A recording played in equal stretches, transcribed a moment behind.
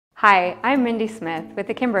Hi, I'm Mindy Smith with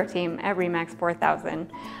the Kimbrough team at RE/MAX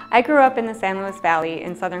 4000. I grew up in the San Luis Valley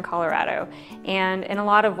in southern Colorado, and in a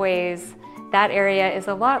lot of ways, that area is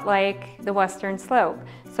a lot like the Western Slope.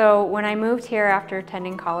 So when I moved here after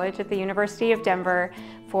attending college at the University of Denver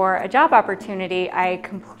for a job opportunity, I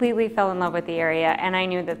completely fell in love with the area, and I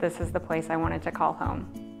knew that this is the place I wanted to call home.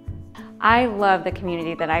 I love the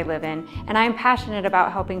community that I live in, and I'm passionate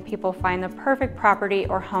about helping people find the perfect property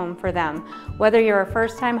or home for them. Whether you're a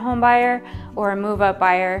first-time home buyer or a move-up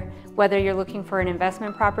buyer, whether you're looking for an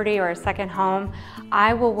investment property or a second home,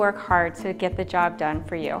 I will work hard to get the job done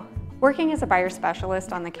for you. Working as a buyer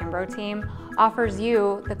specialist on the Kimbrough team offers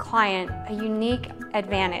you, the client, a unique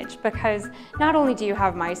advantage because not only do you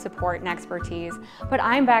have my support and expertise, but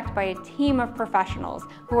I'm backed by a team of professionals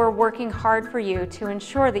who are working hard for you to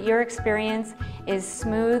ensure that your experience is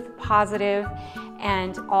smooth, positive,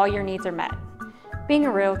 and all your needs are met. Being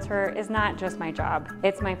a realtor is not just my job,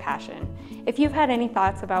 it's my passion. If you've had any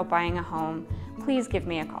thoughts about buying a home, please give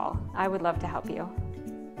me a call. I would love to help you.